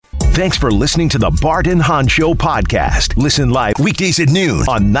Thanks for listening to the Bart and Hahn Show podcast. Listen live weekdays at noon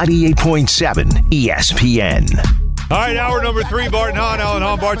on 98.7 ESPN. All right, hour number 3, Bart and Hahn, Alan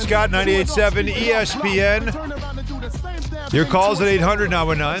Hahn, Bart Scott, 98.7 ESPN. Your calls at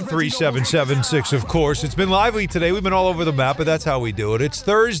 800-919-3776, of course. It's been lively today. We've been all over the map, but that's how we do it. It's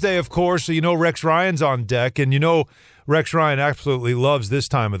Thursday, of course, so you know Rex Ryan's on deck, and you know Rex Ryan absolutely loves this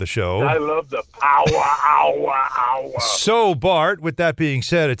time of the show. I love the power. So, Bart, with that being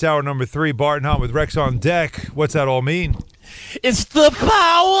said, it's hour number 3, Bart and Hahn with Rex on deck. What's that all mean? It's the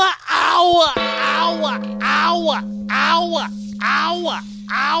power hour. I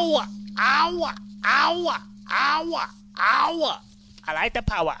like the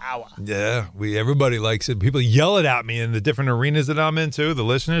power hour. Yeah, everybody likes it. People yell it at me in the different arenas that I'm in, too, the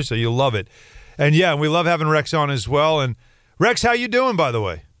listeners, so you love it. And, yeah, we love having Rex on as well. And, Rex, how you doing, by the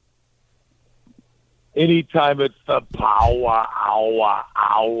way? Anytime it's the power hour,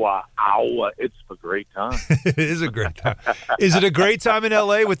 it's a great time. It is a great time. Is it a great time in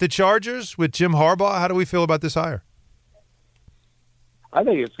L.A. with the Chargers, with Jim Harbaugh? How do we feel about this hire? I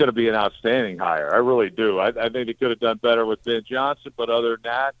think it's going to be an outstanding hire. I really do. I think they could have done better with Ben Johnson, but other than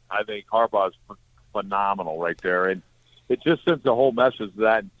that, I think Harbaugh's phenomenal right there. And it just sends a whole message to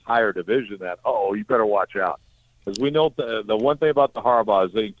that entire division that, you better watch out. Because we know the one thing about the Harbaugh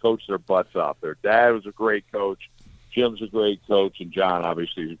is they can coach their butts off. Their dad was a great coach, Jim's a great coach, and John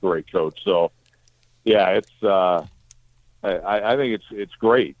obviously is a great coach. So, yeah, it's I think it's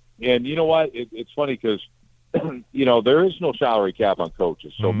great. And you know what? It's funny because there is no salary cap on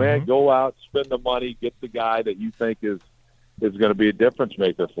coaches. So, man, go out, spend the money, get the guy that you think is going to be a difference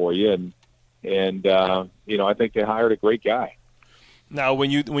maker for you. And I think they hired a great guy. Now,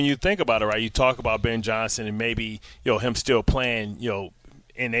 when you think about it, right, you talk about Ben Johnson and maybe him still playing,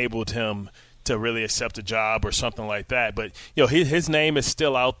 enabled him to really accept a job or something like that. But his name is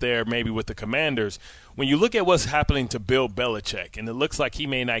still out there, maybe with the Commanders. When you look at what's happening to Bill Belichick, and it looks like he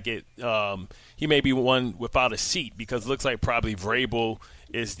may not get, he may be one without a seat because it looks like probably Vrabel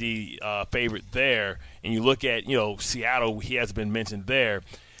is the favorite there. And you look at Seattle, he has been mentioned there.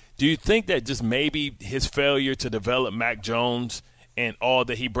 Do you think that just maybe his failure to develop Mac Jones and all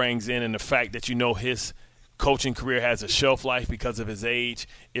that he brings in and the fact that his coaching career has a shelf life because of his age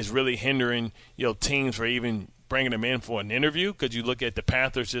is really hindering teams for even bringing him in for an interview? Because you look at the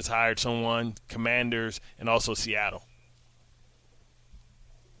Panthers just hired someone, Commanders, and also Seattle.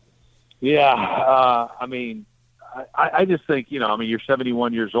 Yeah, I just think, you're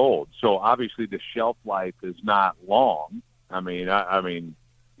 71 years old, so obviously the shelf life is not long. It's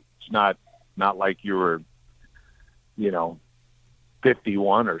not like you were,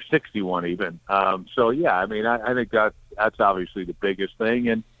 51 or 61 even. I think that's obviously the biggest thing.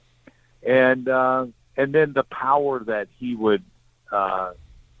 And then the power that he would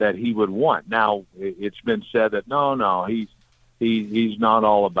want. Now it's been said that no, he's not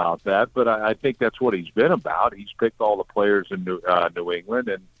all about that, but I think that's what he's been about. He's picked all the players in New England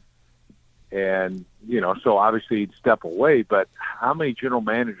and so obviously he'd step away, but how many general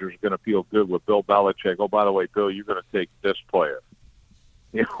managers are going to feel good with Bill Belichick? Oh, by the way, Bill, you're going to take this player.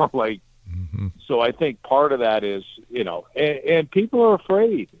 So I think part of that is, and people are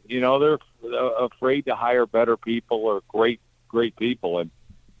afraid, they're afraid to hire better people or great people. And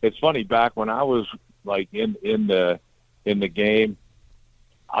it's funny, back when I was like in the game,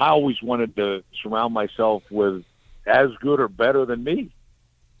 I always wanted to surround myself with as good or better than me.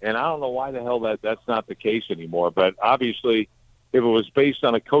 And I don't know why the hell that's not the case anymore. But obviously, if it was based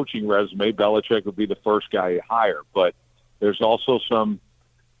on a coaching resume, Belichick would be the first guy you hire. But there's also some,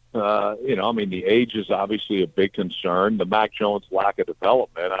 the age is obviously a big concern. The Mac Jones lack of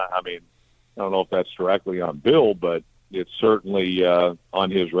development. I don't know if that's directly on Bill, but it's certainly on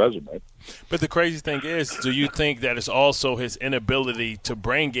his resume. But the crazy thing is, do you think that it's also his inability to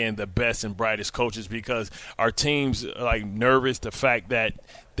bring in the best and brightest coaches? Because our team's nervous, the fact that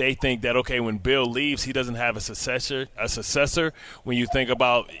they think that, okay, when Bill leaves, he doesn't have a successor. When you think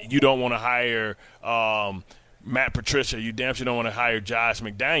about, you don't want to hire Matt Patricia, you damn sure don't want to hire Josh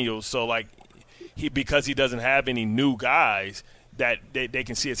McDaniels. So because he doesn't have any new guys that they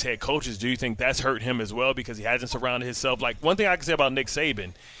can see as head coaches, do you think that's hurt him as well because he hasn't surrounded himself? One thing I can say about Nick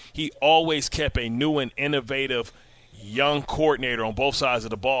Saban, he always kept a new and innovative young coordinator on both sides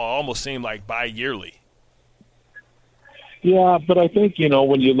of the ball. It almost seemed like bi-yearly. Yeah, but I think,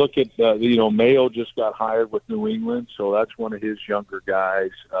 when you look at, Mayo just got hired with New England, so that's one of his younger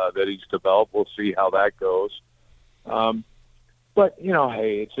guys that he's developed. We'll see how that goes. But,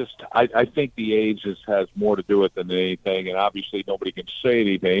 hey, it's just I think the age has more to do with it than anything, and obviously nobody can say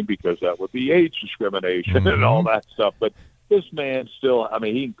anything because that would be age discrimination and all that stuff. But this man still, I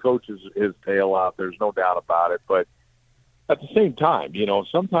mean, he can coach his tail off. There's no doubt about it. But at the same time,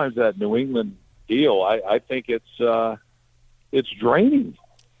 sometimes that New England deal, I think it's draining.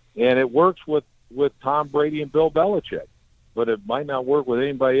 And it works with Tom Brady and Bill Belichick, but it might not work with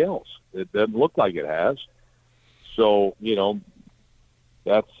anybody else. It doesn't look like it has. So,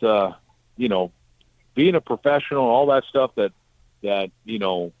 that's, being a professional, all that stuff that like,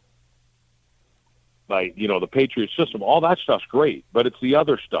 the Patriot system, all that stuff's great, but it's the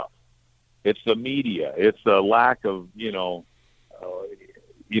other stuff. It's the media. It's the lack of,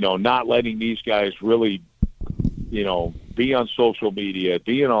 not letting these guys really, be on social media,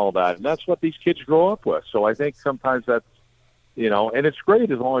 be in all that. And that's what these kids grow up with. So I think sometimes that's, and it's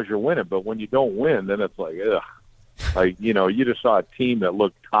great as long as you're winning, but when you don't win, then it's like, ugh. Like, you just saw a team that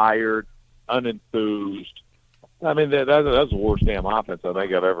looked tired, unenthused. I mean, that's the worst damn offense I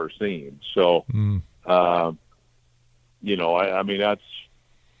think I've ever seen. So, I mean,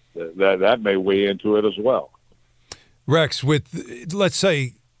 that may weigh into it as well. Rex, let's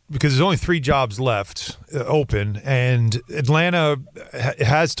say, because there's only 3 jobs left open, and Atlanta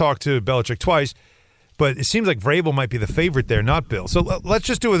has talked to Belichick twice, but it seems like Vrabel might be the favorite there, not Bill. So let's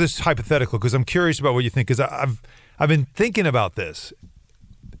just do this hypothetical, because I'm curious about what you think, because I've been thinking about this.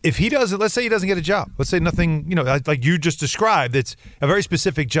 If he doesn't, let's say he doesn't get a job. Let's say nothing, like you just described, it's a very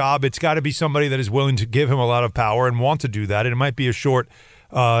specific job. It's got to be somebody that is willing to give him a lot of power and want to do that, and it might be a short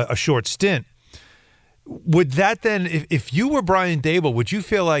stint. Would that then, if you were Brian Daboll, would you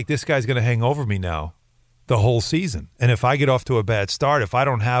feel like this guy's going to hang over me now the whole season? And if I get off to a bad start, if I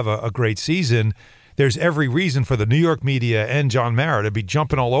don't have a great season, there's every reason for the New York media and John Mara to be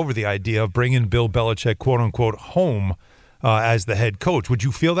jumping all over the idea of bringing Bill Belichick, quote unquote, home as the head coach. Would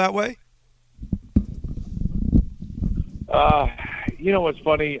you feel that way? What's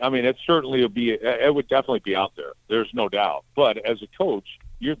funny? I mean, it would definitely be out there. There's no doubt. But as a coach,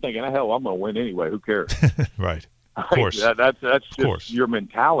 you're thinking, hell, I'm going to win anyway. Who cares? Right. Of course. That's just your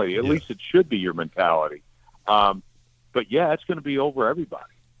mentality. At least it should be your mentality. But yeah, it's going to be over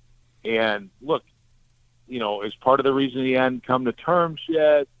everybody. And look, is part of the reason he hadn't come to terms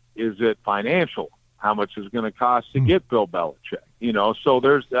yet, is it financial? How much is it going to cost to get Bill Belichick? So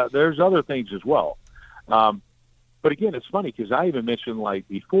there's other things as well. But again, it's funny because I even mentioned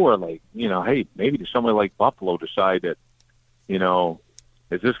before, hey, maybe does somebody like Buffalo decide that,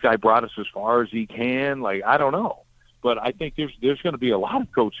 has this guy brought us as far as he can? I don't know. But I think there's going to be a lot of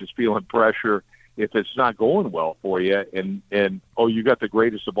coaches feeling pressure if it's not going well for you, and you got the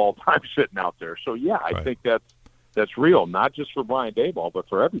greatest of all time sitting out there. So yeah, I think that's real, not just for Brian Daboll, but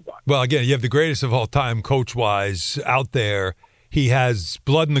for everybody. Well, again, you have the greatest of all time coach-wise out there. He has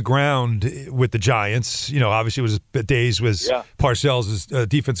blood in the ground with the Giants. Obviously, Parcells'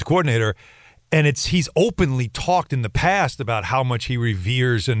 defensive coordinator. And he's openly talked in the past about how much he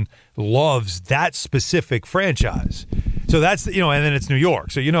reveres and loves that specific franchise. So that's, and then it's New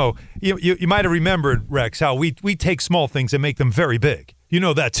York. So, you might have remembered, Rex, how we take small things and make them very big. You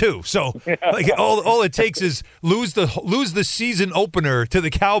know that too. So all it takes is lose the season opener to the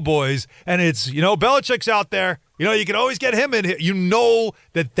Cowboys, and it's, Belichick's out there. You can always get him in here.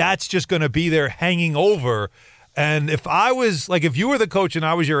 That's just going to be there hanging over. And if you were the coach and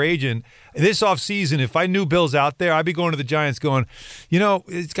I was your agent this offseason, if I knew Bill's out there, I'd be going to the Giants going,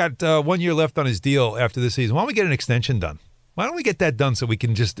 it's got 1 year left on his deal after this season. Why don't we get an extension done? Why don't we get that done so we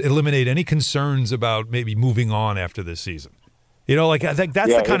can just eliminate any concerns about maybe moving on after this season? I think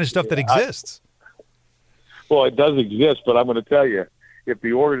that's the kind of stuff that exists. Well, it does exist, but I'm going to tell you, if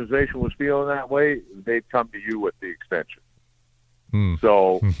the organization was feeling that way, they'd come to you with the extension.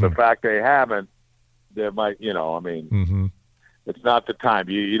 So the fact they haven't, there might, it's not the time.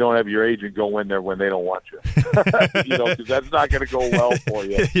 You don't have your agent go in there when they don't want you, because that's not going to go well for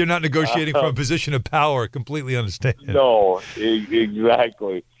you. You're not negotiating from a position of power. Completely understand. No,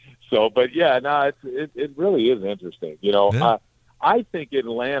 exactly. So, but yeah, no, it really is interesting. I think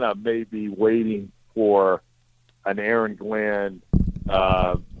Atlanta may be waiting for an Aaron Glenn,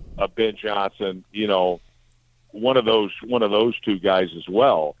 a Ben Johnson, one of those two guys as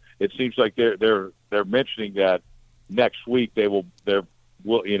well. It seems like they're mentioning that next week they're going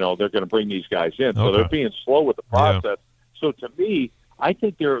to bring these guys in. So they're being slow with the process. Yeah. So to me, I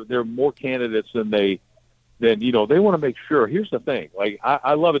think they're more candidates than they want to make sure. Here's the thing.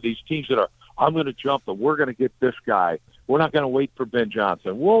 I love it. These teams that are, I'm going to jump and we're going to get this guy. We're not going to wait for Ben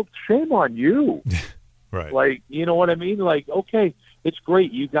Johnson. Well, shame on you. Right. You know what I mean? Okay, it's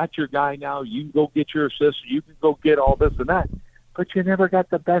great. You got your guy now. You can go get your assistant. You can go get all this and that. But you never got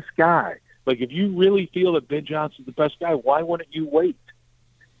the best guy. If you really feel that Ben Johnson's the best guy, why wouldn't you wait?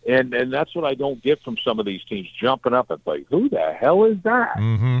 And that's what I don't get from some of these teams jumping up. It's like, who the hell is that?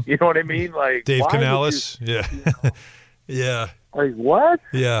 Mm-hmm. You know what I mean? Like Dave Canales. Yeah. Yeah. Like what?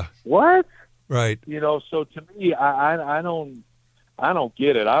 Yeah. What? Right. So to me, I don't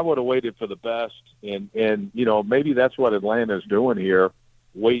get it. I would have waited for the best, and maybe that's what Atlanta's doing here,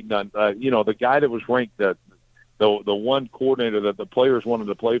 waiting on the guy that was ranked the one coordinator that the players wanted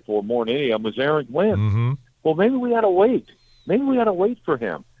to play for more than any of them was Aaron Glenn. Mm-hmm. Well, maybe we got to wait. Maybe we got to wait for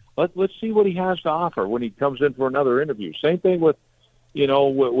him. Let's see what he has to offer when he comes in for another interview. Same thing with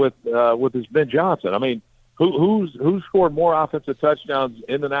his Ben Johnson. I mean, who scored more offensive touchdowns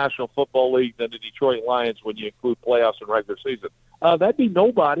in the National Football League than the Detroit Lions when you include playoffs and regular season? That'd be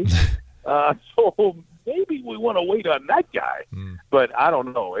nobody. So maybe we want to wait on that guy. But I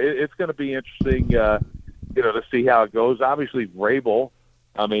don't know. It's going to be interesting, to see how it goes. Obviously, Vrabel.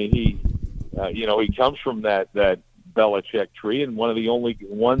 I mean, he comes from that Belichick tree and one of the only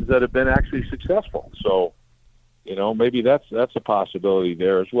ones that have been actually successful. So, maybe that's a possibility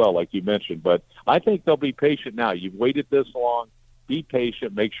there as well, like you mentioned. But I think they'll be patient now. You've waited this long. Be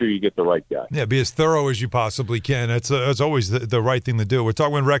patient. Make sure you get the right guy. Yeah, be as thorough as you possibly can. That's always the right thing to do. We're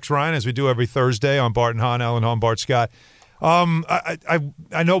talking with Rex Ryan, as we do every Thursday on Bart and Hahn, Alan Hahn, Bart Scott.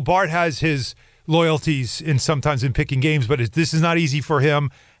 I know Bart has his loyalties sometimes in picking games, but this is not easy for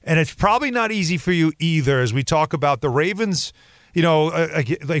him. And it's probably not easy for you either, as we talk about the Ravens,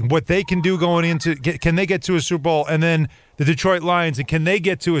 like what they can do going into – can they get to a Super Bowl? And then the Detroit Lions, and can they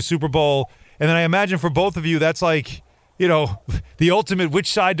get to a Super Bowl? And then I imagine for both of you, that's like, the ultimate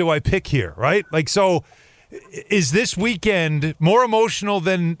which side do I pick here, right? Like, so is this weekend more emotional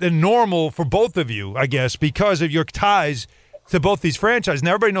than normal for both of you, I guess, because of your ties to both these franchises?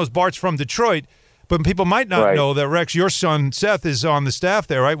 Now, everybody knows Bart's from Detroit, but people might not know that, Rex, your son Seth is on the staff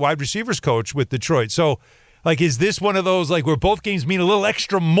there, right? Wide receivers coach with Detroit. So, like, is this one of those, like, where both games mean a little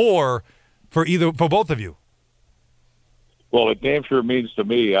extra more for both of you? Well, it damn sure means to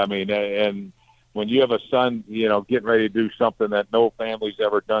me. I mean, and when you have a son, getting ready to do something that no family's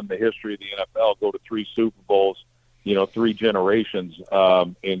ever done in the history of the NFL, go to 3 Super Bowls, 3 generations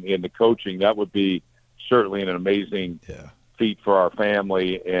in the coaching, that would be certainly an amazing feat for our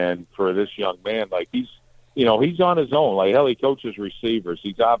family and for this young man. Like, he's on his own. Like, hell, he coaches receivers.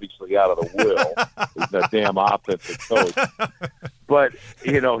 He's obviously out of the will. He's a damn offensive coach. But,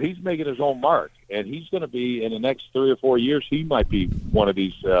 he's making his own mark. And he's going to be, in the next 3 or 4 years, he might be one of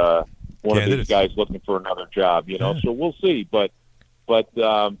these guys looking for another job, So we'll see. But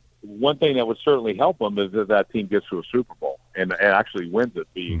one thing that would certainly help him is if that team gets to a Super Bowl and actually wins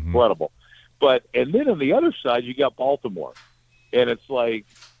it. Be incredible. And then on the other side, you got Baltimore. And it's like,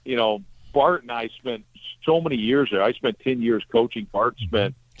 Bart and I spent so many years there. I spent 10 years coaching. Bart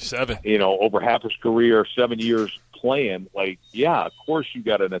spent 7. Over half his career, 7 years playing. Like, yeah, of course you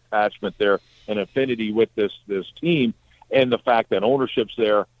got an attachment there, an affinity with this team, and the fact that ownership's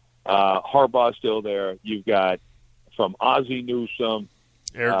there. Harbaugh's still there. You've got from Ozzie Newsome,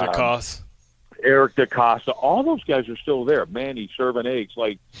 Eric DeCosta. All those guys are still there. Manny serving eggs.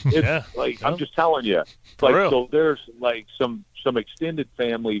 Like, it's I'm just telling you. Like, so there's like some extended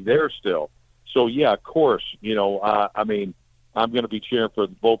family there still. So yeah, of course, I mean, I'm going to be cheering for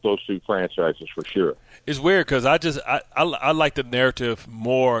both those 2 franchises for sure. It's weird because I like the narrative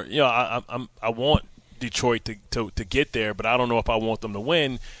more. I want Detroit to get there, but I don't know if I want them to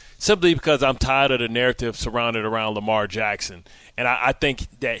win, simply because I'm tired of the narrative surrounded around Lamar Jackson. And I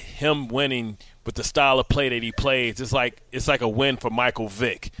think that him winning with the style of play that he plays, it's like a win for Michael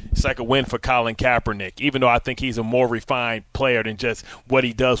Vick. It's like a win for Colin Kaepernick, even though I think he's a more refined player than just what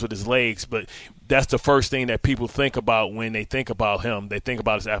he does with his legs. But that's the first thing that people think about when they think about him. They think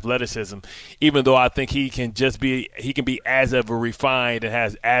about his athleticism, even though I think he can be as of a refined and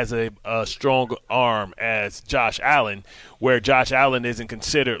has as a strong arm as Josh Allen, where Josh Allen isn't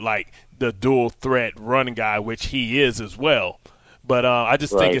considered like the dual threat running guy, which he is as well. But I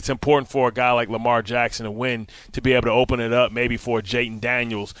just think it's important for a guy like Lamar Jackson to win, to be able to open it up maybe for Jayden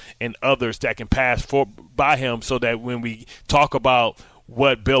Daniels and others that can pass by him, so that when we talk about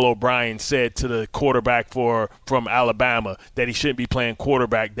what Bill O'Brien said to the quarterback from Alabama, that he shouldn't be playing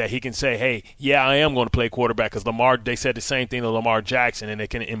quarterback, that he can say, hey, yeah, I am going to play quarterback, because they said the same thing to Lamar Jackson, and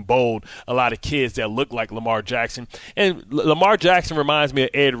it can embolden a lot of kids that look like Lamar Jackson. And Lamar Jackson reminds me of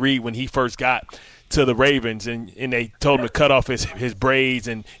Ed Reed when he first got to the Ravens, and they told him to cut off his braids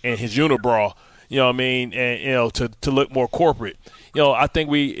and his unibrow, you know what I mean, and to look more corporate. I think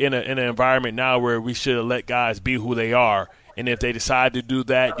we in an environment now where we should have let guys be who they are, and if they decide to do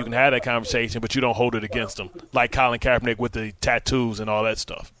that, you can have that conversation, but you don't hold it against them, like Colin Kaepernick with the tattoos and all that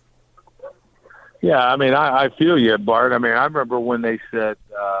stuff. Yeah, I mean, I feel you, Bart. I mean, I remember when they said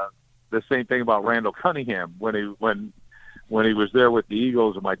the same thing about Randall Cunningham when he was there with the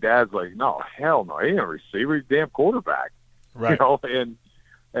Eagles, and my dad's like, no, hell no, he ain't a receiver, he's a damn quarterback. Right. You know,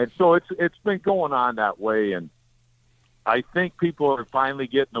 and so it's been going on that way, and I think people are finally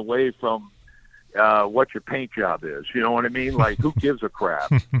getting away from what your paint job is. You know what I mean? Like, who gives a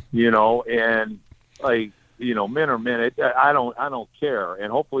crap? You know, and like, you know, men are men. I don't care,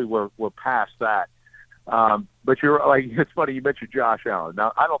 and hopefully we're past that. But you're like, it's funny you mentioned Josh Allen.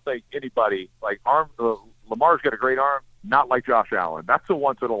 Now, I don't think anybody like Lamar's got a great arm, not like Josh Allen. That's a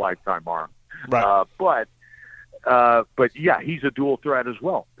once in a lifetime arm. Right. But yeah, he's a dual threat as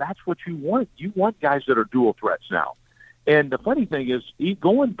well. That's what you want. You want guys that are dual threats now. And the funny thing is,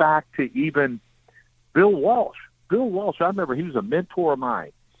 going back to even Bill Walsh, I remember he was a mentor of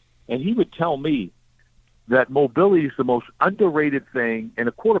mine, and he would tell me that mobility is the most underrated thing in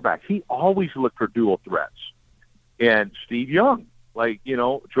a quarterback. He always looked for dual threats. And Steve Young, like, you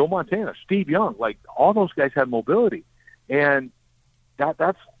know, Joe Montana, Steve Young, like, all those guys had mobility. And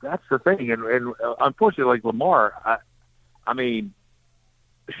that's the thing. And unfortunately, like Lamar, I mean,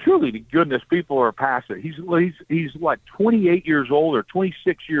 surely to goodness people are past it. He's what, 28 years old or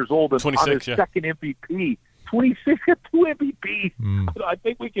 26 years old and on his second MVP. 26 and 2 MVPs. I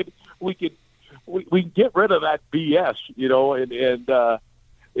think we can get rid of that BS, you know, and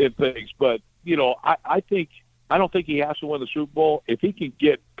things. But you know, I don't think he has to win the Super Bowl. If he can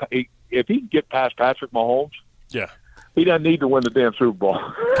get past Patrick Mahomes, yeah, he doesn't need to win the damn Super Bowl.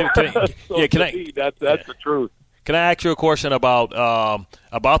 That's the truth. Can I ask you a question about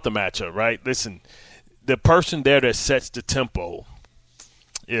the matchup? Right, listen, the person there that sets the tempo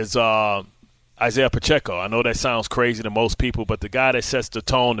is Isaiah Pacheco. I know that sounds crazy to most people, but the guy that sets the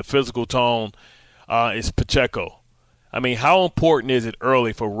tone, the physical tone, is Pacheco. I mean, how important is it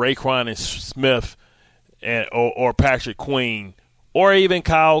early for Raekwon and Smith or Patrick Queen or even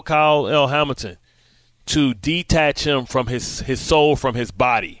Kyle L. Hamilton to detach him from his soul from his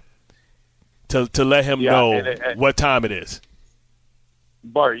body to let him know what time it is?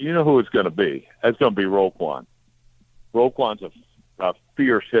 Bart, you know who it's going to be. It's going to be Roquan. Roquan's a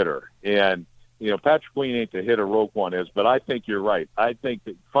fierce hitter, and you know, Patrick Queen ain't the hitter Roquan is, but I think you're right. I think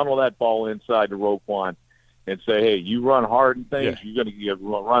that funnel that ball inside to Roquan and say, hey, you run hard and things, you're going to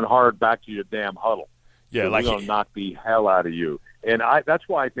run hard back to your damn huddle. Yeah, like we're going to knock the hell out of you. And that's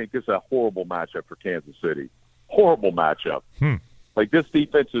why I think this is a horrible matchup for Kansas City. Horrible matchup. Like, this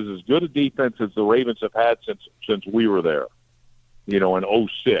defense is as good a defense as the Ravens have had since we were there, you know, in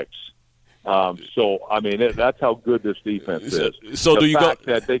 2006. So, I mean, that's how good this defense is. So the do you fact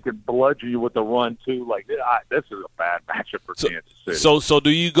that they can bludgeon you with the run, too, like, this is a bad matchup for Kansas City. So do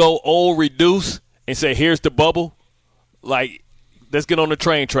you go old reduce and say, here's the bubble? Like, let's get on the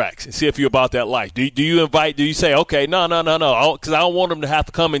train tracks and see if you're about that life. Do you say, okay, no, because I don't want them to have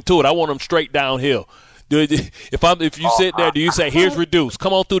to come into it. I want them straight downhill. If you sit there, do you say, here's reduce?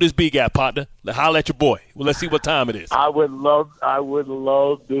 Come on through this B gap, partner. Holler at your boy. Well, let's see what time it is. I would love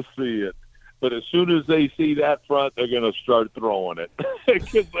to see it. But as soon as they see that front, they're going to start throwing it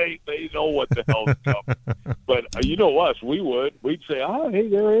because they know what the hell's coming. But you know us, we'd say, hey,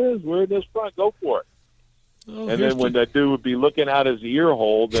 there it is. We're in this front. Go for it. Oh, and then when that dude would be looking out his ear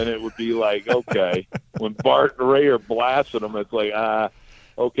hole, then it would be like, okay. When Bart and Ray are blasting him, it's like,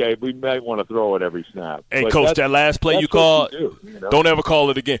 okay, we might want to throw it every snap. Hey, but Coach, that last play you called, don't ever call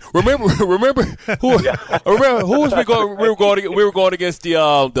it again. Remember who was we were going against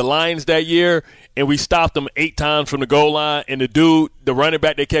the Lions that year, and we stopped them 8 times from the goal line, and the running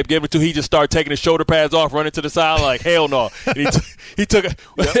back they kept giving to, he just started taking his shoulder pads off, running to the side like, hell no. And he took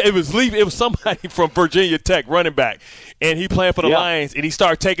it was somebody from Virginia Tech, running back, and he playing for the Lions, and he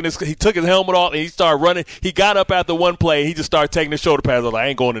took his helmet off, and he started running. He got up after one play, and he just started taking his shoulder pads off. Like, I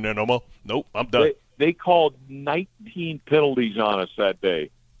ain't going in there no more. Nope, I'm done. They called 19 penalties on us that day,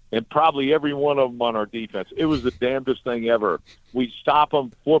 and probably every one of them on our defense. It was the damnedest thing ever. We stop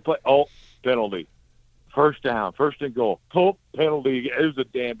them, 4 play, penalty. First down, first and goal, penalty. It was the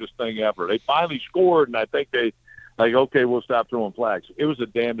damnedest thing ever. They finally scored, and I think like, okay, we'll stop throwing flags. It was the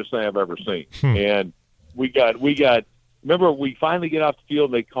damnedest thing I've ever seen. And we got. Remember, we finally get off the field,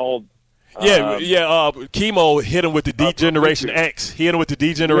 and they called. Chemo hit him with the D-Generation X. He hit him with the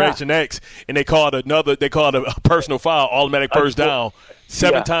D-Generation X, and they called a personal foul, automatic first down,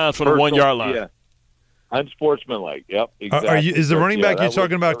 7 times from the 1 yard line. Yeah, unsportsmanlike. Yep. Exactly. Is the running back you're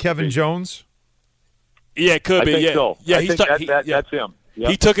talking about Kevin Jones? Yeah, it could be. I think so. Yeah, that's him.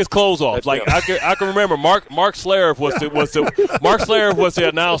 He took his clothes off. That's like him. I can remember Mark Slayer was the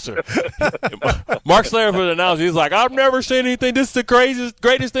announcer. Mark Slayer was the announcer. He's like, I've never seen anything. This is the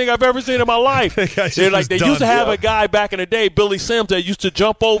greatest thing I've ever seen in my life. They're like, they used to have a guy back in the day, Billy Sims, that used to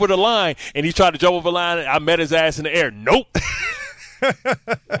jump over the line, and he tried to jump over the line. And I met his ass in the air. Nope. It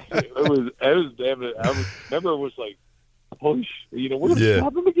was damn it. I remember it was like, holy we're going to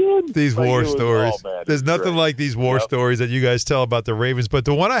stop him again. These war stories. Man, There's nothing like these war stories that you guys tell about the Ravens. But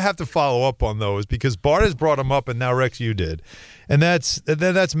the one I have to follow up on, though, is because Bart has brought him up, and now, Rex, you did. And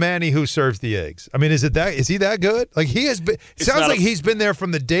that's Manny who serves the eggs. I mean, is he that good? Like, he has been – it sounds like he's been there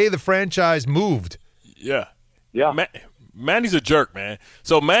from the day the franchise moved. Yeah. Yeah. Manny's a jerk, man.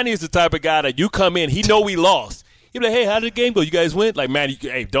 So Manny is the type of guy that you come in, he know we lost. He'd be like, hey, how did the game go? You guys win? Like, Manny,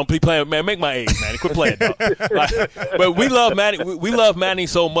 hey, don't be playing. Man, make my eggs, Manny. Quit playing, dog. But we love Manny. We love Manny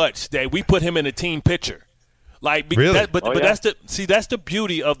so much that we put him in a team picture. Like, really? That's the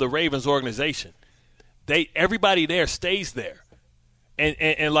beauty of the Ravens organization. Everybody there stays there,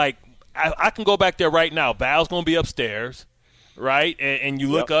 and like I can go back there right now. Val's gonna be upstairs, right? And you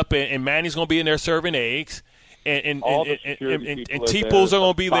look up, and Manny's gonna be in there serving eggs, and T-Pools are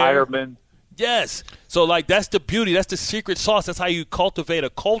gonna be there. Firemen. Yes. So, like, that's the beauty. That's the secret sauce. That's how you cultivate a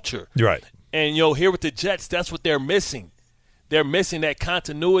culture. Right. And, here with the Jets, that's what they're missing. They're missing that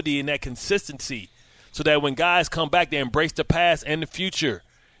continuity and that consistency so that when guys come back, they embrace the past and the future.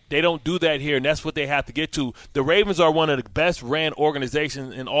 They don't do that here, and that's what they have to get to. The Ravens are one of the best-ran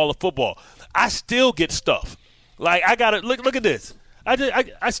organizations in all of football. I still get stuff. Like, I got to – look at this.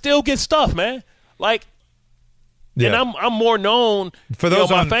 I still get stuff, man. Like – yeah. And I'm more known for those.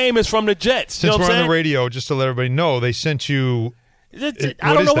 My fame is from the Jets. Since we're on the radio, just to let everybody know, they sent you.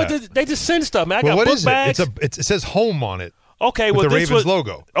 I don't know what they just send stuff, man. I got book bags. It says home on it. Okay, with the Ravens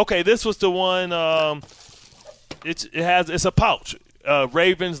logo. Okay, this was the one. It's a pouch.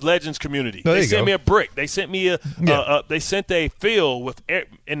 Ravens Legends Community. They sent me a brick. They sent me they sent a field with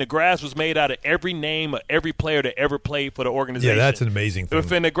and the grass was made out of every name of every player that ever played for the organization. Yeah, that's an amazing thing.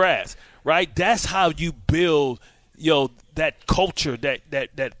 Within the grass, right? That's how you build. That culture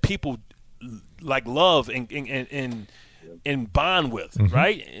that people like love and bond with,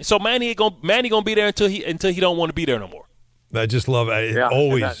 right? So Manny gonna be there until he don't want to be there no more. I just love it.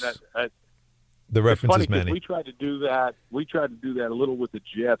 Always the references, Manny. We tried to do that. We tried to do that a little with the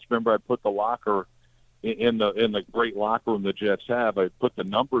Jets. Remember, I put the locker in the great locker room the Jets have. I put the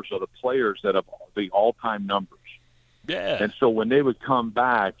numbers of the players that have the all-time numbers. Yeah. And so when they would come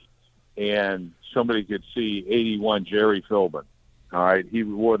back and somebody could see 81 Jerry Philbin. All right, he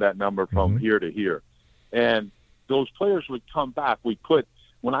wore that number from here to here, and those players would come back.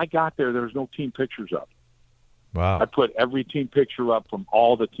 When I got there was no team pictures up. Wow! I put every team picture up from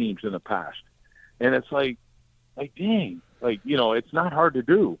all the teams in the past, and it's like dang, it's not hard to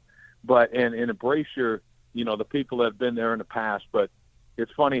do, but and embrace your the people that have been there in the past. But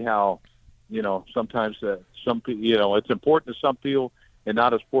it's funny how sometimes some people it's important to some people and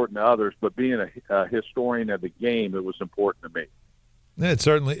not as important to others, but being a historian of the game, it was important to me. It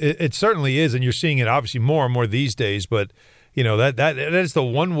certainly is, and you're seeing it obviously more and more these days. But that is the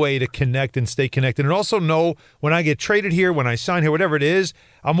one way to connect and stay connected, and also know when I get traded here, when I sign here, whatever it is,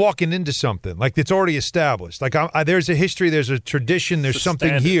 I'm walking into something like it's already established. Like there's a history, there's a tradition, there's something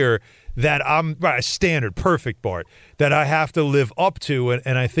standard here that I'm a standard, perfect, Bart, that I have to live up to,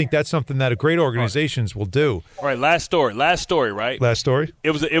 and I think that's something that great organizations will do. All right, last story, right? Last story.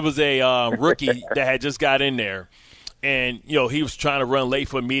 It was a rookie that had just got in there, and he was trying to run late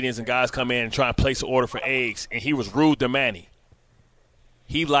for meetings, and guys come in and try and place an order for eggs, and he was rude to Manny.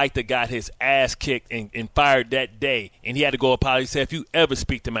 He got his ass kicked and fired that day, and he had to go apologize. He said, if you ever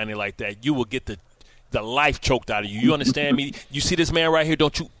speak to Manny like that, you will get the life choked out of you. You understand me? You see this man right here,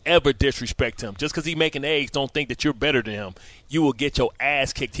 don't you ever disrespect him. Just because he's making eggs, don't think that you're better than him. You will get your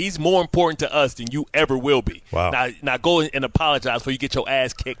ass kicked. He's more important to us than you ever will be. Wow. Now go and apologize before you get your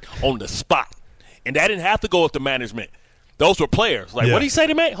ass kicked on the spot. And that didn't have to go with the management. Those were players. Like, what did he say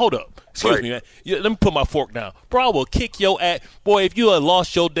to me? Hold up. Excuse me, man. Let me put my fork down. Bro, I will kick your ass. Boy, if you had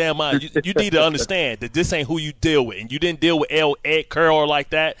lost your damn mind, you need to understand that this ain't who you deal with. And you didn't deal with Ed Carroll like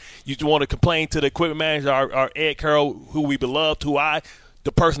that. You want to complain to the equipment manager, our Ed Carroll, who we beloved,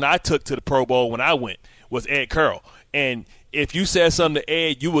 the person I took to the Pro Bowl when I went was Ed Carroll. And if you said something to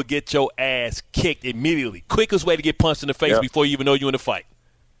Ed, you would get your ass kicked immediately. Quickest way to get punched in the face before you even know you're in a fight.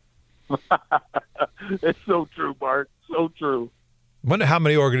 It's so true, Bart. So true. I wonder how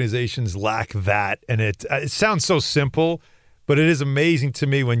many organizations lack that, and it sounds so simple, But it is amazing to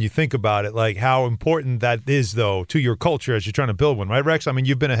me when you think about it, like how important that is, though, to your culture as you're trying to build one, right, Rex? I mean,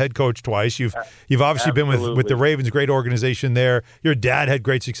 you've been a head coach twice. You've obviously been with the Ravens, great organization there. Your dad had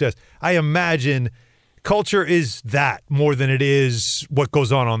great success. I imagine culture is that more than it is what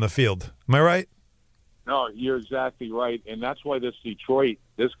goes on the field. Am I right? No, you're exactly right, and that's why this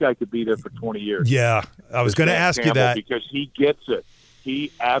guy could be there for 20 years. Yeah, I was going to ask you that. Because he gets it.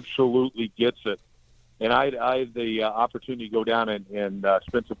 He absolutely gets it. And I had the opportunity to go down and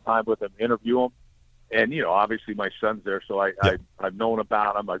spend some time with him, interview him. And, obviously my son's there, so I've known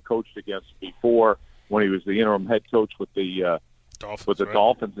about him. I coached against him before when he was the interim head coach with the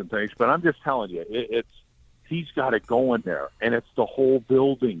Dolphins and things. But I'm just telling you, he's got it going there, and it's the whole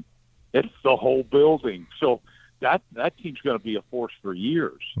building. It's the whole building. So that team's going to be a force for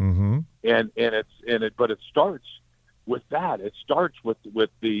years. Mm-hmm. But it starts with that. It starts with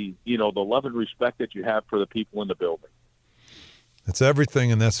the the love and respect that you have for the people in the building. That's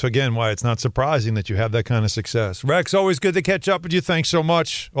everything, and that's, again, why it's not surprising that you have that kind of success. Rex, always good to catch up with you. Thanks so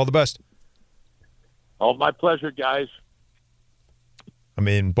much. All the best. Oh, my pleasure, guys. I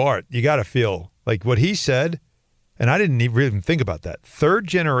mean, Bart, you got to feel like what he said, and I didn't even think about that. Third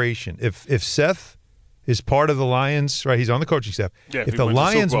generation. If Seth is part of the Lions, right, he's on the coaching staff. Yeah, if the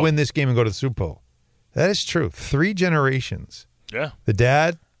Lions win this game and go to the Super Bowl, that is true. 3 generations. Yeah. The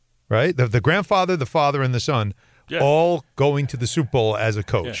dad, right, the grandfather, the father, and the son, all going to the Super Bowl as a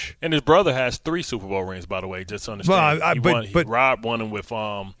coach. Yeah. And his brother has 3 Super Bowl rings, by the way, just to understand. Well, Rob won them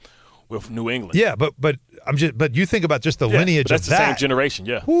with New England. Yeah, but you think about just the lineage that's of the that. same generation,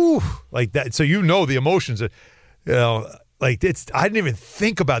 yeah. Whew, like that. So the emotions. Like I didn't even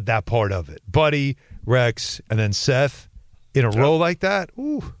think about that part of it. Buddy, Rex, and then Seth in a row like that.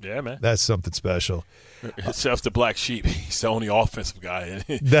 Ooh, yeah, man, that's something special. Seth's the black sheep. He's the only offensive guy.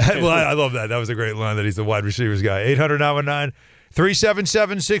 I love that. That was a great line that he's the wide receivers guy.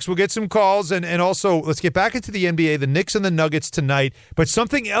 800-919-3776. We'll get some calls. And also, let's get back into the NBA, the Knicks and the Nuggets tonight. But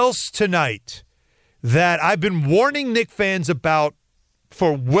something else tonight that I've been warning Knicks fans about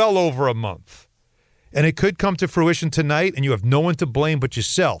for well over a month. And it could come to fruition tonight, and you have no one to blame but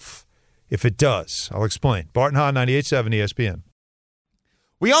yourself if it does. I'll explain. Bart and Hahn, 98.7 ESPN.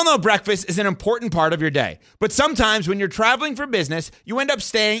 We all know breakfast is an important part of your day, but sometimes when you're traveling for business, you end up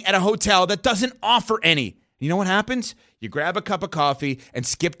staying at a hotel that doesn't offer any. You know what happens? You grab a cup of coffee and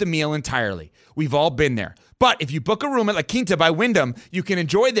skip the meal entirely. We've all been there. But if you book a room at La Quinta by Wyndham, you can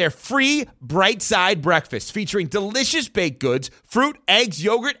enjoy their free Bright Side breakfast featuring delicious baked goods, fruit, eggs,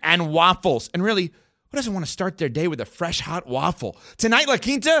 yogurt, and waffles. And really, who doesn't want to start their day with a fresh, hot waffle? Tonight, La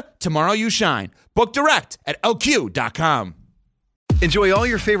Quinta, tomorrow you shine. Book direct at LQ.com. Enjoy all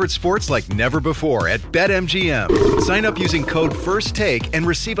your favorite sports like never before at BetMGM. Sign up using code FIRSTTAKE and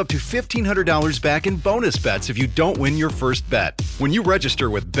receive up to $1,500 back in bonus bets if you don't win your first bet. When you register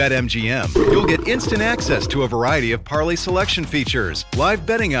with BetMGM, you'll get instant access to a variety of parlay selection features, live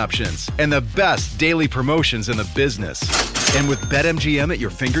betting options, and the best daily promotions in the business. And with BetMGM at your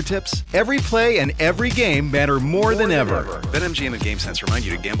fingertips, every play and every game matter more than ever. BetMGM and GameSense remind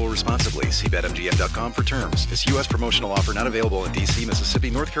you to gamble responsibly. See BetMGM.com for terms. This U.S. promotional offer not available in D.C., Mississippi,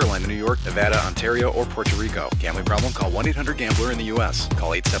 North Carolina, New York, Nevada, Ontario, or Puerto Rico. Gambling problem? Call 1-800-GAMBLER in the U.S.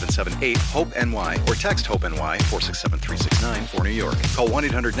 Call 877-8-HOPE-NY or text HOPE-NY 467-369 for New York. Call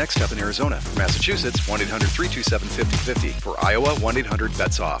 1-800-NEXT-STEP in Arizona. For Massachusetts, 1-800-327-5050. For Iowa,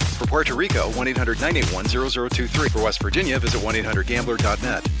 1-800-BETS-OFF. For Puerto Rico, 1-800-981-0023. For West Virginia, visit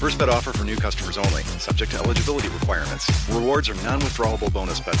 1-800-GAMBLER.net. First bet offer for new customers only. Subject to eligibility requirements. Rewards are non-withdrawable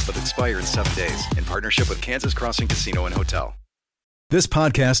bonus bets that expire in 7 days. In partnership with Kansas Crossing Casino and Hotel. This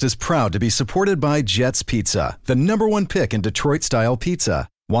podcast is proud to be supported by Jets Pizza, the #1 pick in Detroit-style pizza.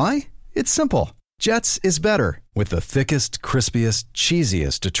 Why? It's simple. Jets is better. With the thickest, crispiest,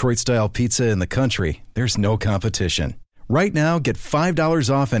 cheesiest Detroit-style pizza in the country, there's no competition. Right now, get $5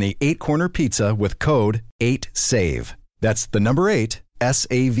 off any 8-corner pizza with code 8SAVE. That's the number 8,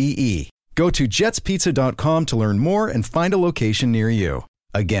 S-A-V-E. Go to jetspizza.com to learn more and find a location near you.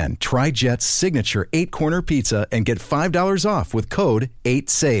 Again, try Jet's signature 8-corner pizza and get $5 off with code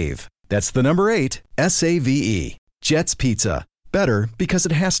 8SAVE. That's the number 8, S-A-V-E. Jet's Pizza. Better because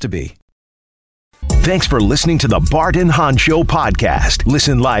it has to be. Thanks for listening to the Bart and Hahn Show podcast.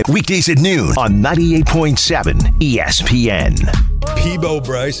 Listen live weekdays at noon on 98.7 ESPN. Peabo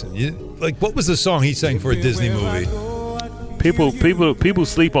Bryson. What was the song he sang for a Disney movie? People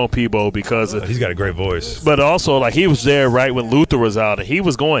sleep on Peabo because he's got a great voice. But also, he was there right when Luther was out, and he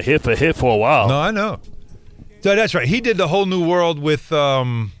was going hit for hit for a while. No, I know. So that's right. He did the Whole New World with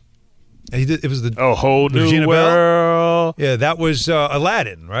He did. It was the Whole New Regina World. Bell. Yeah, that was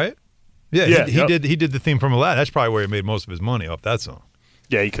Aladdin, right? Yeah, he did the theme from Aladdin. That's probably where he made most of his money off that song.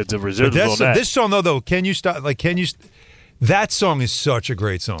 Yeah, because the residuals on that. This song though, Can You Stop? That song is such a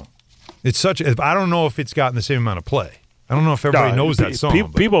great song. It's I don't know if it's gotten the same amount of play. I don't know if everybody knows that song.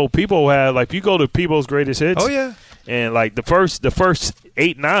 People have, like, if you go to people's greatest hits. Oh yeah. And like the first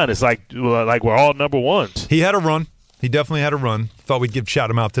 8-9 is like we're all number ones. He had a run. He definitely had a run. Thought we'd shout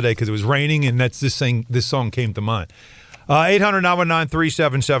him out today because it was raining, and this song ccame to mind.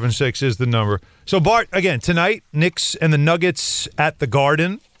 800-919-3776 is the number. So Bart, again tonight, Knicks and the Nuggets at the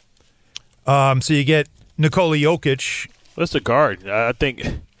Garden. So you get Nikola Jokic. What's the Garden? I think.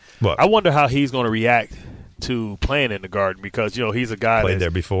 What? I wonder how he's going to react to playing in the Garden because he's a guy played there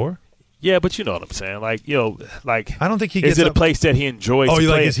before. Yeah, but you know what I'm saying. Like, I don't think he gets. Is it a place that he enjoys? Oh, to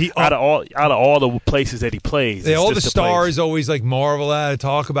play? Is he out of all the places that he plays? Yeah, all the stars always like marvel at,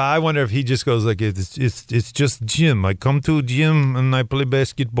 talk about. I wonder if he just goes like, it's just gym. I come to a gym and I play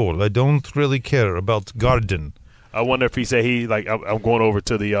basketball. I don't really care about Garden. I wonder if he say I'm going over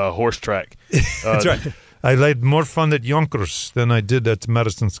to the horse track. That's right. I had more fun at Yonkers than I did at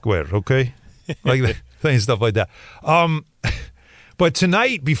Madison Square. Okay, like that, saying stuff like that. But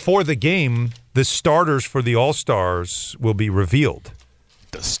tonight, before the game, the starters for the All-Stars will be revealed.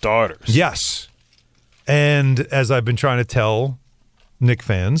 The starters? Yes. And as I've been trying to tell Knick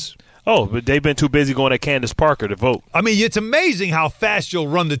fans. Oh, but they've been too busy going at Candace Parker to vote. I mean, it's amazing how fast you'll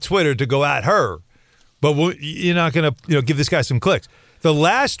run to Twitter to go at her. But you're not going to give this guy some clicks. The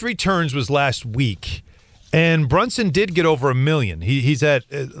last returns was last week. And Brunson did get over 1 million. He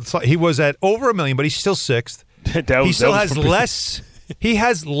was at over 1 million, but he's still sixth. He still has less. He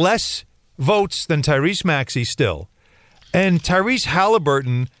has less votes than Tyrese Maxey still. And Tyrese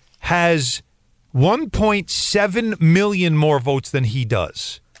Halliburton has 1.7 million more votes than he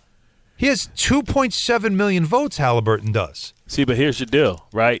does. He has 2.7 million votes, Halliburton does. See, but here's your deal,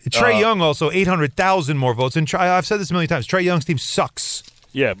 right? Trae Young also 800,000 more votes. And I've said this a million times. Trae Young's team sucks.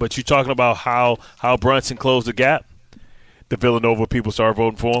 Yeah, but you're talking about how Brunson closed the gap. The Villanova people started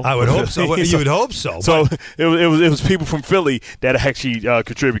voting for him. I would hope so. You would hope so. So it was people from Philly that actually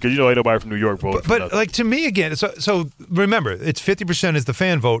contributed because ain't nobody from New York voted. But like to me again, so remember, it's 50% is the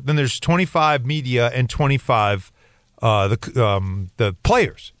fan vote. Then there's 25 media and 25 the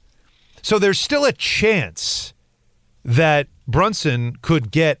players. So there's still a chance that Brunson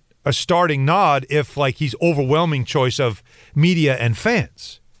could get a starting nod if he's overwhelming choice of media and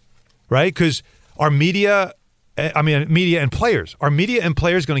fans, right? Because our media and players. Are media and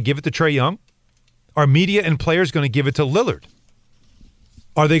players going to give it to Trae Young? Are media and players going to give it to Lillard?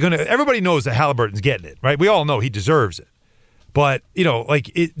 Are they going to? Everybody knows that Halliburton's getting it, right? We all know he deserves it. But,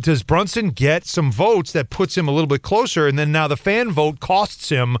 does Brunson get some votes that puts him a little bit closer, and then now the fan vote costs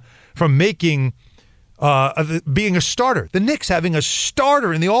him from being a starter? The Knicks having a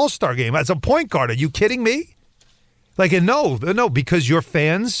starter in the All-Star game as a point guard. Are you kidding me? No, because your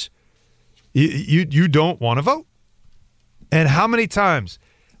fans, you don't want to vote. And how many times,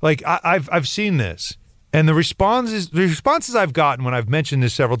 I've seen this, and the responses I've gotten when I've mentioned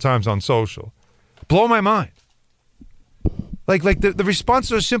this several times on social blow my mind. The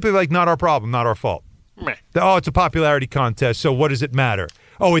responses are simply not our problem, not our fault. It's a popularity contest, so what does it matter?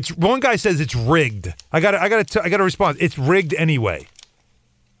 Oh, one guy says it's rigged. I got to respond. It's rigged anyway.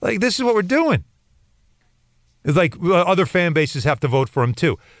 This is what we're doing. It's other fan bases have to vote for him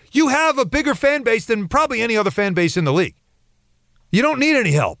too. You have a bigger fan base than probably any other fan base in the league. You don't need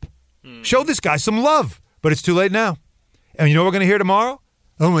any help. Show this guy some love, but it's too late now. And you know what we're going to hear tomorrow?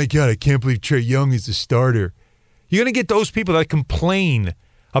 Oh my God, I can't believe Trae Young is the starter. You're going to get those people that complain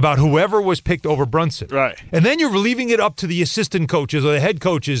about whoever was picked over Brunson. Right. And then you're leaving it up to the assistant coaches or the head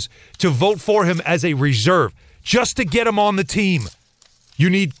coaches to vote for him as a reserve just to get him on the team. You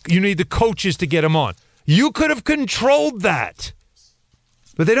need the coaches to get him on. You could have controlled that.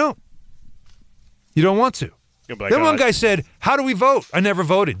 But they don't. You don't want to. Then one guy said, how do we vote? I never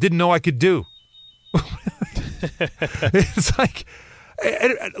voted. Didn't know I could do. It's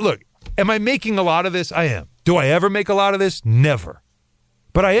look, am I making a lot of this? I am. Do I ever make a lot of this? Never.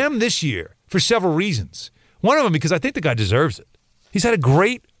 But I am this year for several reasons. One of them because I think the guy deserves it. He's had a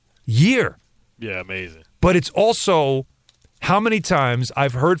great year. Yeah, amazing. But it's also how many times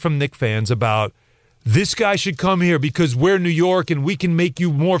I've heard from Knick fans about this guy should come here because we're New York and we can make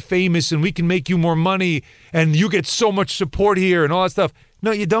you more famous and we can make you more money and you get so much support here and all that stuff.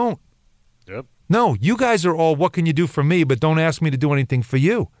 No, you don't. Yep. No, you guys are all, what can you do for me, but don't ask me to do anything for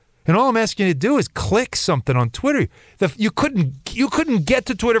you. And all I'm asking you to do is click something on Twitter. You couldn't get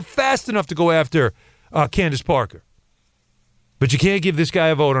to Twitter fast enough to go after Candace Parker. But you can't give this guy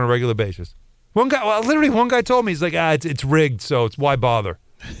a vote on a regular basis. One guy told me, he's like, it's rigged, so it's why bother.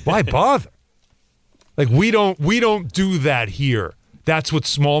 Why bother? Like we don't do that here. That's what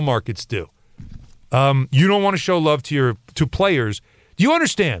small markets do. You don't want to show love to players. Do you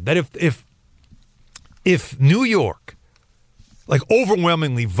understand that if New York like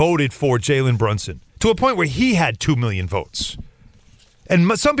overwhelmingly voted for Jalen Brunson to a point where he had 2 million votes,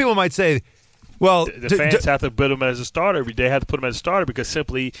 and some people might say, well, the fans have to put him as a starter. They have to put him as a starter because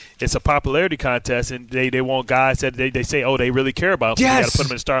simply it's a popularity contest, and they want guys that they say, oh, they really care about him. Yes. They got to put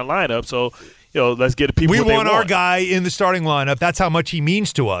him in the starting lineup. So, let's get the people. We what they want our guy in the starting lineup. That's how much he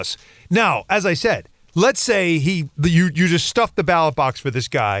means to us. Now, as I said, let's say you just stuff the ballot box for this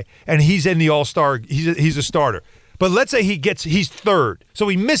guy, and he's in the All-Star. He's a starter. But let's say he's third, so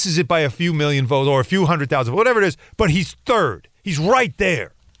he misses it by a few million votes or a few 100,000, whatever it is. But he's third. He's right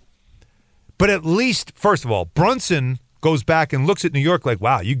there. But at least, first of all, Brunson goes back and looks at New York like,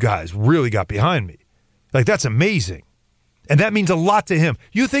 wow, you guys really got behind me. Like, that's amazing. And that means a lot to him.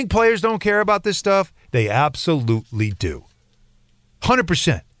 You think players don't care about this stuff? They absolutely do.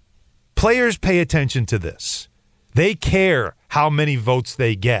 100%. Players pay attention to this. They care how many votes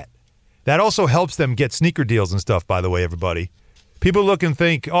they get. That also helps them get sneaker deals and stuff, by the way, everybody. People look and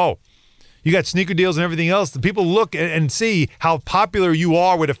think, oh, you got sneaker deals and everything else. The people look and see how popular you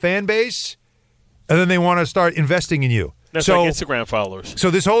are with a fan base, and then they want to start investing in you. That's like Instagram followers. So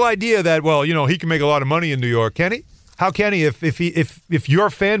this whole idea that, well, he can make a lot of money in New York, can he? How can he if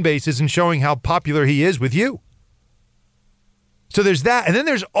your fan base isn't showing how popular he is with you? So there's that, and then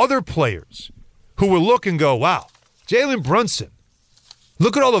there's other players who will look and go, wow, Jalen Brunson.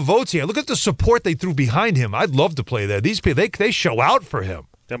 Look at all the votes here. Look at the support they threw behind him. I'd love to play there. These people, they show out for him.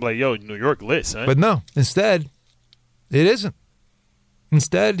 I'm like, yo, New York lit, son. But no, instead, it isn't.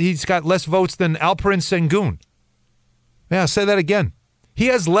 Instead, he's got less votes than Alperen Sengun. Yeah, I'll say that again. He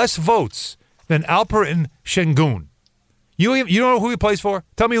has less votes than Alperen Sengun. You don't know who he plays for?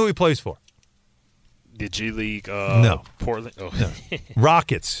 Tell me who he plays for. The G League, no. Portland. Oh. No.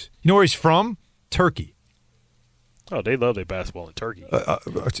 Rockets. You know where he's from? Turkey. Oh, they love their basketball in Turkey.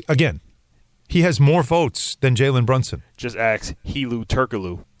 Again, he has more votes than Jalen Brunson. Just ask Helu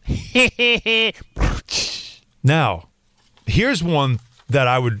Turkaloo. Now, here's one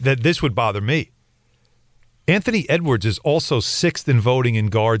that this would bother me. Anthony Edwards is also 6th in voting in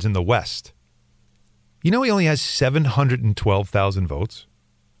guards in the West. You know he only has 712,000 votes?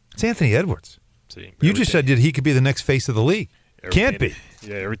 It's Anthony Edwards. See, you just said that he could be the next face of the league. Can't be.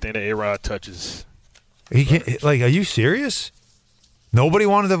 Yeah, everything that A-Rod touches. He can't. Like, are you serious? Nobody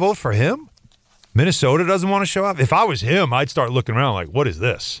wanted to vote for him? Minnesota doesn't want to show up? If I was him, I'd start looking around like, what is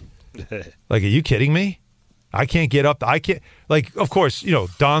this? Like, are you kidding me? I can't get up. I can't. Like, of course,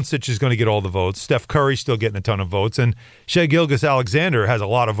 Doncic is going to get all the votes. Steph Curry's still getting a ton of votes. And Shai Gilgeous-Alexander has a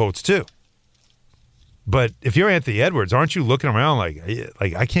lot of votes, too. But if you're Anthony Edwards, aren't you looking around like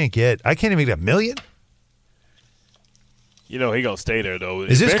I can't even get 1 million? He going to stay there, though.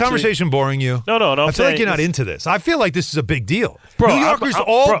 Is this conversation boring you? No. I feel like you're not into this. I feel like this is a big deal. Bro, New Yorkers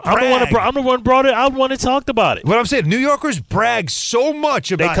I'm the one brought it. I'm the one that talked about it. What I'm saying, New Yorkers brag so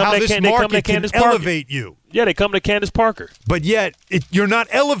much about how this market can elevate you. Yeah, they come to Candace Parker. But yet, you're not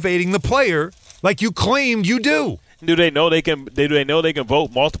elevating the player like you claimed you do. Do they know they can? Do they know they can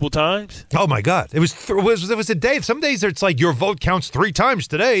vote multiple times? Oh my God! It was a day. Some days it's like your vote counts 3 times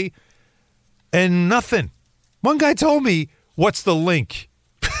today, and nothing. One guy told me, "What's the link?"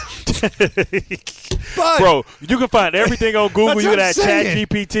 But, bro, you can find everything on Google. You can add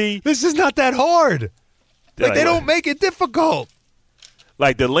ChatGPT. This is not that hard. Like they don't make it difficult.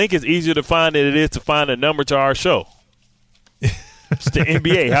 Like the link is easier to find than it is to find a number to our show. It's the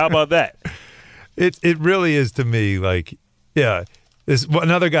NBA. How about that? It really is to me. Like, yeah.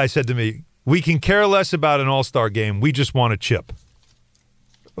 Another guy said to me, "We can care less about an All-Star game. We just want a chip."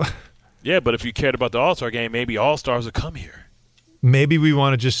 Yeah, but if you cared about the All-Star game, maybe All-Stars would come here. Maybe we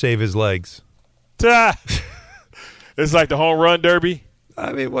want to just save his legs. It's like the home run derby.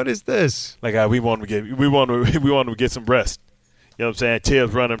 I mean, what is this? Like we want to get some rest. You know what I'm saying?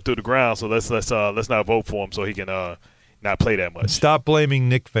 Tibbs running him through the ground, so let's not vote for him so he can not play that much. Stop blaming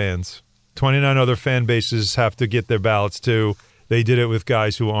Knick fans. 29 other fan bases have to get their ballots too. They did it with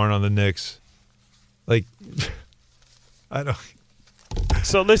guys who aren't on the Knicks. Like, I don't.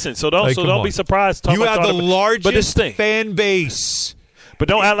 So listen. So don't be surprised. You have the largest fan base, but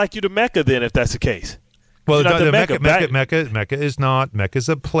don't act like you're the Mecca then if that's the case. Well, Mecca is not. Mecca's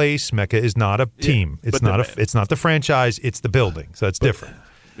a place. Mecca is not a team. Yeah, it's not the franchise. It's the building. So it's different.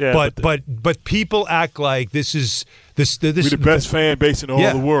 Yeah, but people act like this is this. We're the best fan base in all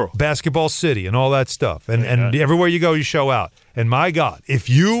the world. Basketball City and all that stuff. And everywhere you go, you show out. And my God, if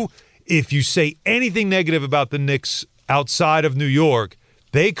you say anything negative about the Knicks outside of New York,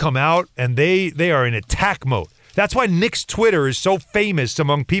 they come out and they are in attack mode. That's why Nick's Twitter is so famous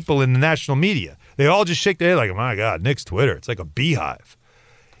among people in the national media. They all just shake their head like, my God, Nick's Twitter. It's like a beehive.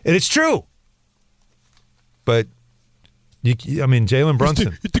 And it's true. But, Jalen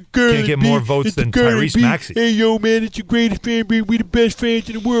Brunson can't get more votes than Tyrese Maxey. Hey, yo, man, it's your greatest fan. We the best fans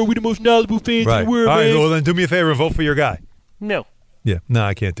in the world. We the most knowledgeable fans in the world, all right, man. well, then do me a favor and vote for your guy. No. Yeah, no,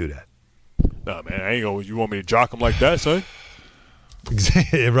 I can't do that. Nah, man, I ain't gonna. You want me to jock him like that, son?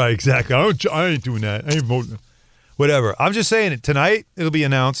 Right, exactly. I ain't doing that. I ain't voting. Whatever. I'm just saying it. Tonight, it'll be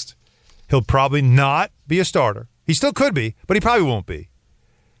announced. He'll probably not be a starter. He still could be, but he probably won't be.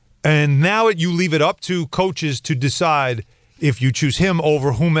 And now you leave it up to coaches to decide if you choose him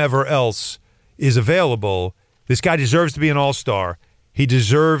over whomever else is available. This guy deserves to be an all-star. He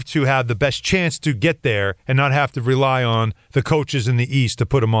deserved to have the best chance to get there and not have to rely on the coaches in the East to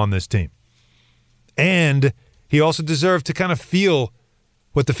put him on this team. And he also deserved to kind of feel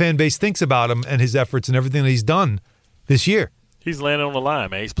what the fan base thinks about him and his efforts and everything that he's done this year. He's landing on the line,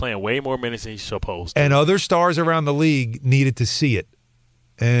 man. He's playing way more minutes than he's supposed to. And other stars around the league needed to see it.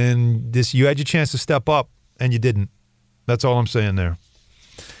 And you had your chance to step up, and you didn't. That's all I'm saying there.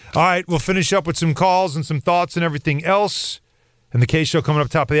 All right, we'll finish up with some calls and some thoughts and everything else. And the K-Show coming up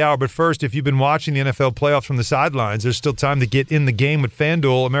top of the hour. But first, if you've been watching the NFL playoffs from the sidelines, there's still time to get in the game with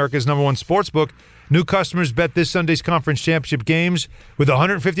FanDuel, America's #1 sportsbook. New customers bet this Sunday's conference championship games with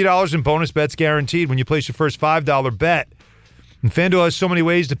 $150 in bonus bets guaranteed when you place your first $5 bet. And FanDuel has so many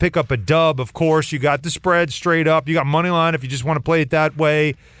ways to pick up a dub. Of course, you got the spread straight up. You got money line if you just want to play it that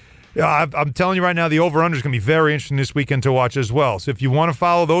way. I'm telling you right now, the over-under is going to be very interesting this weekend to watch as well. So if you want to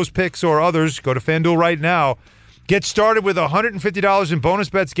follow those picks or others, go to FanDuel right now. Get started with $150 in bonus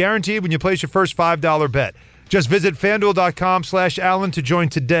bets guaranteed when you place your first $5 bet. Just visit FanDuel.com/Allen to join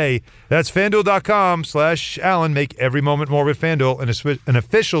today. That's FanDuel.com/Allen. Make every moment more with FanDuel, an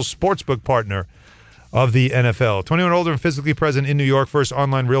official sportsbook partner of the NFL. 21 or older and physically present in New York. First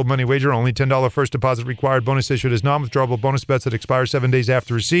online real money wager. Only $10 first deposit required. Bonus issued as non-withdrawable bonus bets that expire 7 days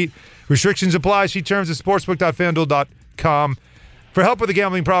after receipt. Restrictions apply. See terms at sportsbook.fanduel.com. For help with a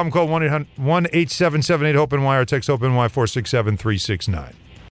gambling problem, call 1-877-8-HOPE-NY or text HOPE-NY 467-369.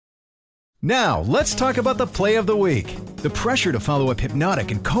 Now, let's talk about the play of the week. The pressure to follow up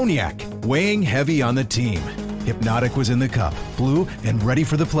Hypnotic and Cognac, weighing heavy on the team. Hypnotic was in the cup, blue, and ready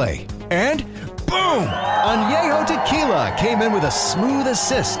for the play. And boom! Añejo Tequila came in with a smooth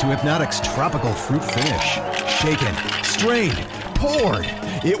assist to Hypnotic's tropical fruit finish. Shaken, strained, poured.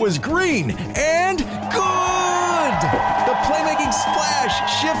 It was green and good! The playmaking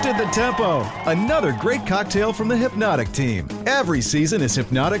splash shifted the tempo. Another great cocktail from the Hypnotic team. Every season is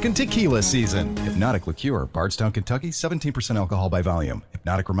Hypnotic and Tequila season. Hypnotic Liqueur, Bardstown, Kentucky, 17% alcohol by volume.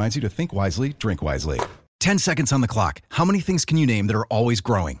 Hypnotic reminds you to think wisely, drink wisely. 10 seconds on the clock. How many things can you name that are always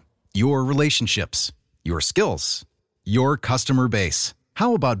growing? Your relationships, your skills, your customer base.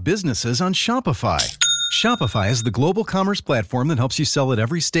 How about businesses on Shopify? Shopify is the global commerce platform that helps you sell at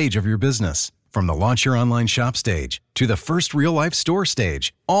every stage of your business. From the launch your online shop stage, to the first real-life store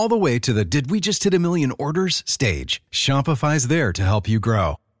stage, all the way to the did we just hit 1 million orders stage. Shopify's there to help you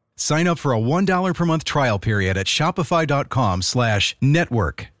grow. Sign up for a $1 per month trial period at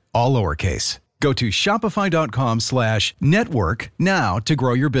shopify.com/network, all lowercase. Go to shopify.com/network now to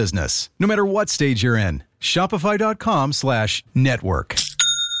grow your business, no matter what stage you're in. Shopify.com/network.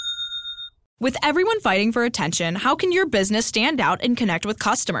 With everyone fighting for attention, how can your business stand out and connect with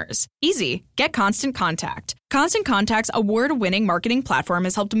customers? Easy. Get Constant Contact. Constant Contact's award-winning marketing platform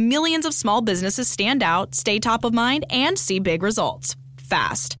has helped millions of small businesses stand out, stay top of mind, and see big results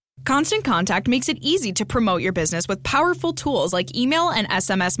fast. Constant Contact makes it easy to promote your business with powerful tools like email and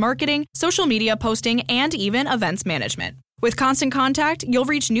SMS marketing, social media posting, and even events management. With Constant Contact, you'll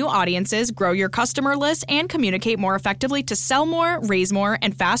reach new audiences, grow your customer list, and communicate more effectively to sell more, raise more,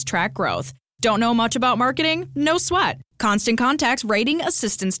 and fast-track growth. Don't know much about marketing? No sweat. Constant Contact's writing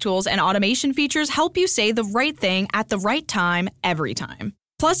assistance tools and automation features help you say the right thing at the right time, every time.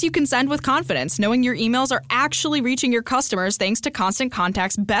 Plus, you can send with confidence, knowing your emails are actually reaching your customers thanks to Constant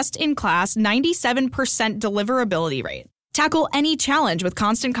Contact's best-in-class 97% deliverability rate. Tackle any challenge with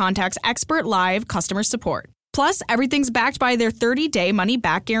Constant Contact's expert live customer support. Plus, everything's backed by their 30-day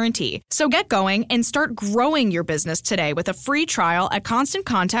money-back guarantee. So get going and start growing your business today with a free trial at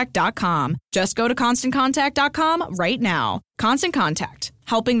ConstantContact.com. Just go to ConstantContact.com right now. Constant Contact,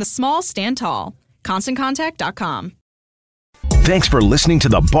 helping the small stand tall. ConstantContact.com. Thanks for listening to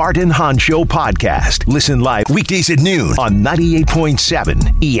the Bart and Hahn Show podcast. Listen live weekdays at noon on 98.7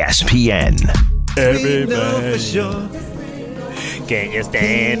 ESPN. Everybody. Can you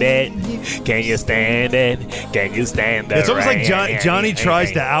stand it? Can you stand it? Can you stand the It's almost like rain? Johnny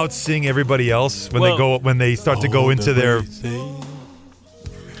tries to out-sing everybody else when they start to go into their.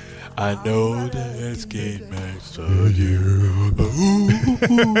 I know that Skate Max told you.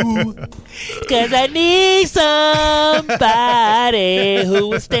 Cause I need somebody who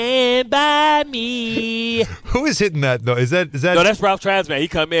will stand by me. Who is hitting that though? Is that? No, that's Ralph Trazman. He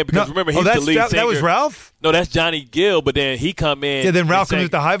come in because remember he's the lead singer. That was Ralph? No, that's Johnny Gill. But then he come in. Yeah, then Ralph comes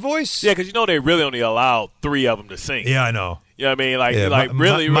with the high voice. Yeah, because they really only allowed 3 of them to sing. Yeah, I know. You know what I mean?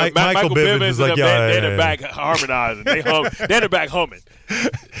 Really, Michael Bivins is like, they're in the back harmonizing. They're in the back humming.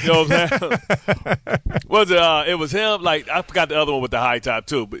 You know what I'm saying? It was him. Like, I forgot the other one with the high top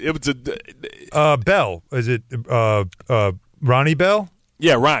too, but it was Bell. Is it Ronnie Bell?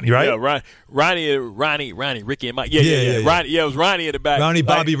 Yeah, Ronnie. Right? Yeah, Ronnie, Ricky and Mike. Yeah. Ronnie. Yeah, it was Ronnie in the back. Ronnie,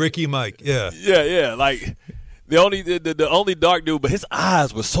 Bobby, Ricky, Mike. Yeah. Yeah. Like the only dark dude, but his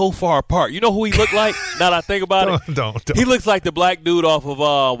eyes were so far apart. You know who he looked like? Now that I think about it, don't. He looks like the black dude off of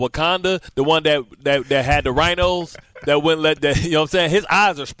Wakanda, the one that had the rhinos that wouldn't let that. You know what I'm saying? His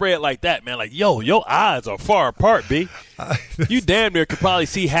eyes are spread like that, man. Like, yo, your eyes are far apart, B. You damn near could probably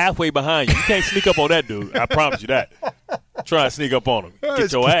see halfway behind you. You can't sneak up on that dude. I promise you that. Try to sneak up on him.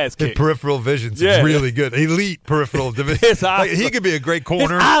 Get your ass kicked. His peripheral vision's really good. Elite peripheral vision. His eyes, he could be a great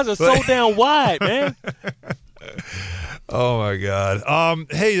corner. His eyes are so damn wide, man. Oh, my God.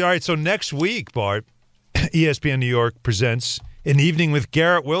 Hey, all right, so next week, Bart, ESPN New York presents An Evening with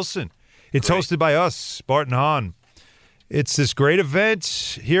Garrett Wilson. It's hosted by us, Bart and Hahn. It's this great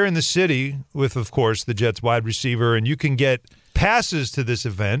event here in the city with, of course, the Jets wide receiver, and you can get passes to this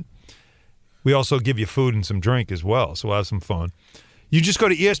event. We also give you food and some drink as well, so we'll have some fun. You just go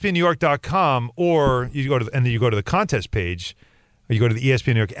to ESPNNewYork.com, or you go to the contest page, or you go to the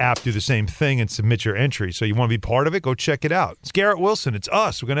ESPN New York app, do the same thing, and submit your entry. So you want to be part of it, go check it out. It's Garrett Wilson. It's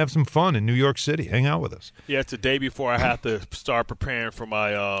us. We're going to have some fun in New York City. Hang out with us. Yeah, it's the day before I have to start preparing for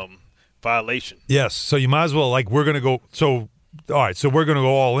my violation. Yes, so you might as well, we're going to go. So, all right, so we're going to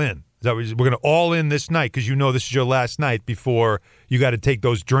go all in. Is that what we're going to all in this night because you know this is your last night before you got to take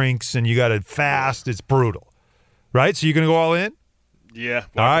those drinks and you got to fast. It's brutal, right? So you're going to go all in? Yeah,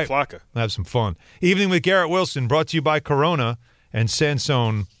 all right. Flocka. Have some fun. Evening with Garrett Wilson, brought to you by Corona and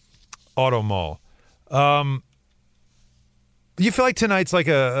Sansone Auto Mall. Do you feel like tonight's like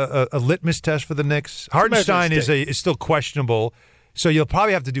a litmus test for the Knicks? Hartenstein is still questionable, so you'll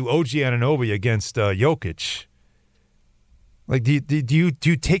probably have to do OG Anunoby against Jokic. Like, do you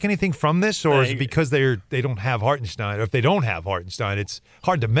take anything from this, or is it because they don't have Hartenstein? Or if they don't have Hartenstein, it's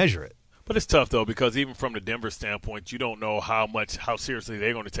hard to measure it. But it's tough though because even from the Denver standpoint, you don't know how seriously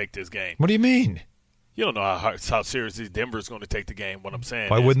they're going to take this game. What do you mean? You don't know how seriously Denver's going to take the game. What I'm saying.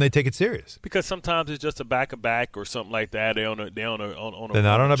 Why wouldn't they take it serious? Because sometimes it's just a back-to-back or something like that. They're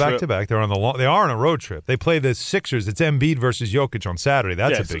not on a back-to-back. They are on a road trip. They play the Sixers. It's Embiid versus Jokic on Saturday.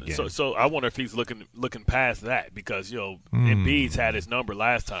 That's a big game. So I wonder if he's looking past that because Embiid's had his number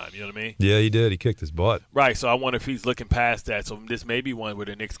last time. You know what I mean? Yeah, he did. He kicked his butt. Right. So I wonder if he's looking past that. So this may be one where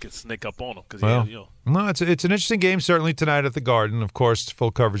the Knicks can sneak up on him because No, it's an interesting game certainly tonight at the Garden. Of course,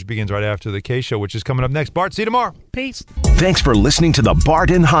 full coverage begins right after the K Show, which is coming up next. Bart, see you tomorrow. Peace. Thanks for listening to the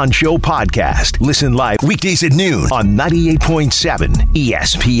Bart and Hahn Show podcast. Listen live weekdays at noon on 98.7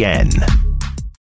 ESPN.